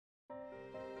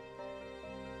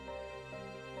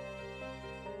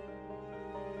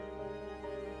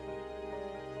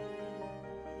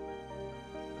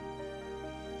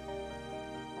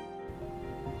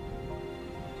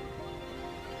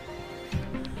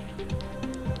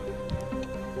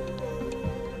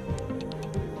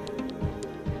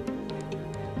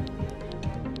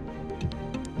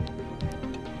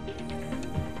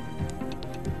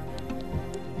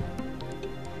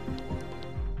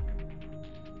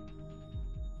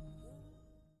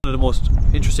of the most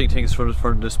interesting things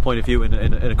from this point of view in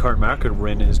a current market we're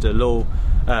in is the low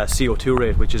CO2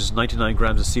 rate, which is 99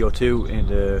 grams of CO2 in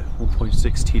the 1.6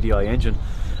 TDI engine.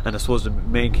 And I suppose the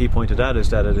main key point of that is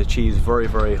that it achieves very,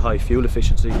 very high fuel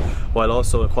efficiency, while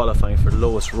also qualifying for the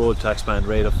lowest road tax band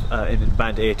rate of in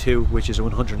band A2, which is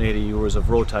 180 euros of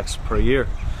road tax per year.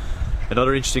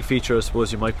 Another interesting feature, I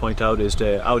suppose you might point out, is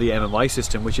the Audi MMI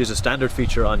system, which is a standard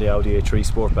feature on the Audi A3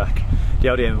 Sportback. The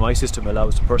Audi MMI system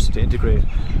allows the person to integrate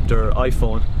their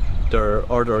iPhone,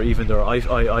 even their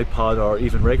iPod or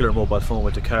even regular mobile phone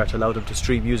with the car to allow them to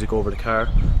stream music over the car,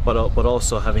 but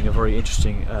also having a very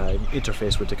interesting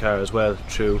interface with the car as well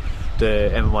through the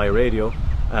MMI radio,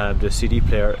 the CD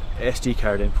player, SD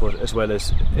card input, as well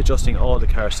as adjusting all the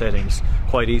car settings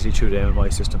quite easily through the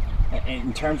MMI system.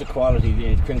 In terms of quality,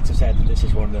 the critics have said that this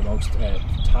is one of the most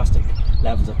fantastic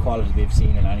levels of quality they've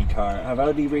seen in any car. Have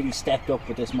Audi really stepped up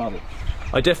with this model?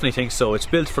 I definitely think so. It's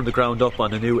built from the ground up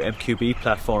on a new MQB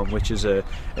platform, which is a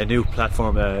new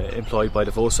platform employed by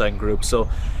the Volkswagen Group. So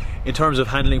in terms of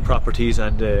handling properties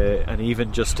and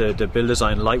even just the build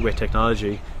design lightweight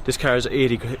technology, this car is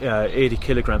 80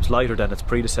 kilograms lighter than its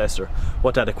predecessor.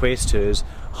 What that equates to is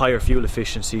higher fuel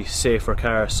efficiency, safer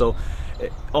car. So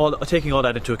taking all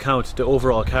that into account, the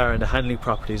overall car and the handling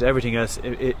properties, everything else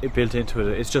it built into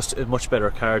it, it's just a much better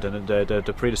car than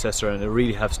the predecessor, and they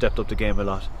really have stepped up the game a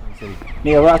lot.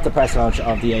 Neil, we're at the press launch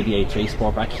of the Audi A3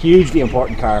 Sportback, hugely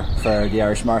important car for the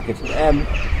Irish market.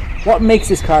 What makes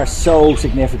this car so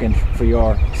significant for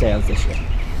your sales this year?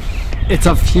 It's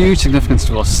of huge significance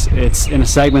to us. It's in a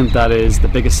segment that is the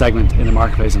biggest segment in the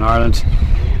marketplace in Ireland.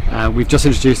 We've just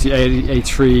introduced the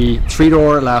A3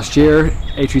 3-door last year.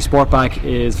 A3 Sportback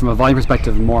is, from a volume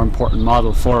perspective, a more important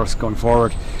model for us going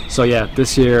forward. So yeah,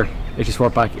 this year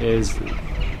A3 Sportback is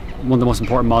one of the most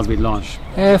important models we launch.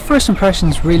 First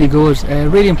impressions really good.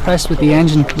 Really impressed with the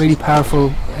engine, really powerful.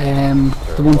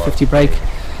 The 150 brake.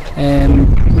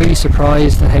 Really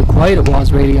surprised at how quiet it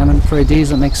was, really. I mean, for a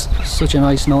diesel it makes such a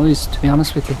nice noise, to be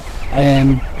honest with you.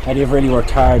 Audi have really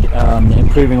worked hard on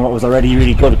improving what was already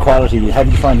really good quality. How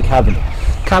did you find the cabin?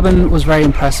 Cabin was very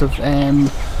impressive.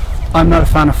 I'm not a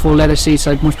fan of full leather seats.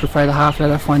 I'd much prefer the half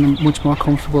leather. I find them much more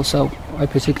comfortable, so I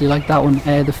particularly like that one.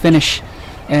 The finish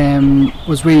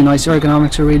was really nice. The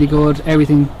ergonomics are really good.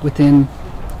 Everything within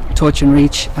touch and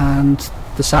reach, and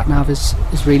the sat nav is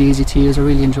really easy to use. I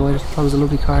really enjoyed it. That was a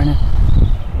lovely car now.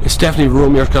 It's definitely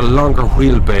roomier. It's got a longer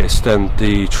wheelbase than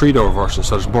the 3-door version,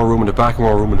 so there's more room in the back and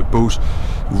more room in the boot.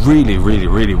 Really, really,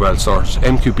 really well sorted.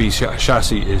 MQB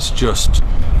chassis is just,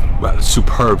 well, a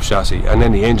superb chassis, and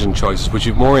then the engine choices, which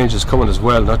you've more engines coming as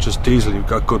well, not just diesel. You've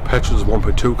got good petrols,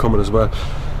 1.2 coming as well.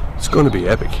 It's going to be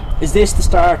epic. Is this the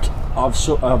start of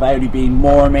Audi being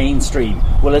more mainstream?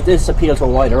 Will this appeal to a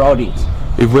wider audience?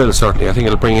 It will, certainly. I think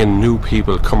it'll bring in new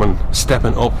people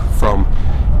stepping up from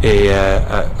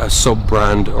a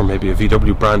sub-brand or maybe a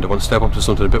VW brand that want to step up to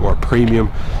something a bit more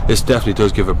premium. This definitely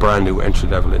does give a brand new entry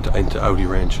level into Audi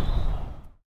range.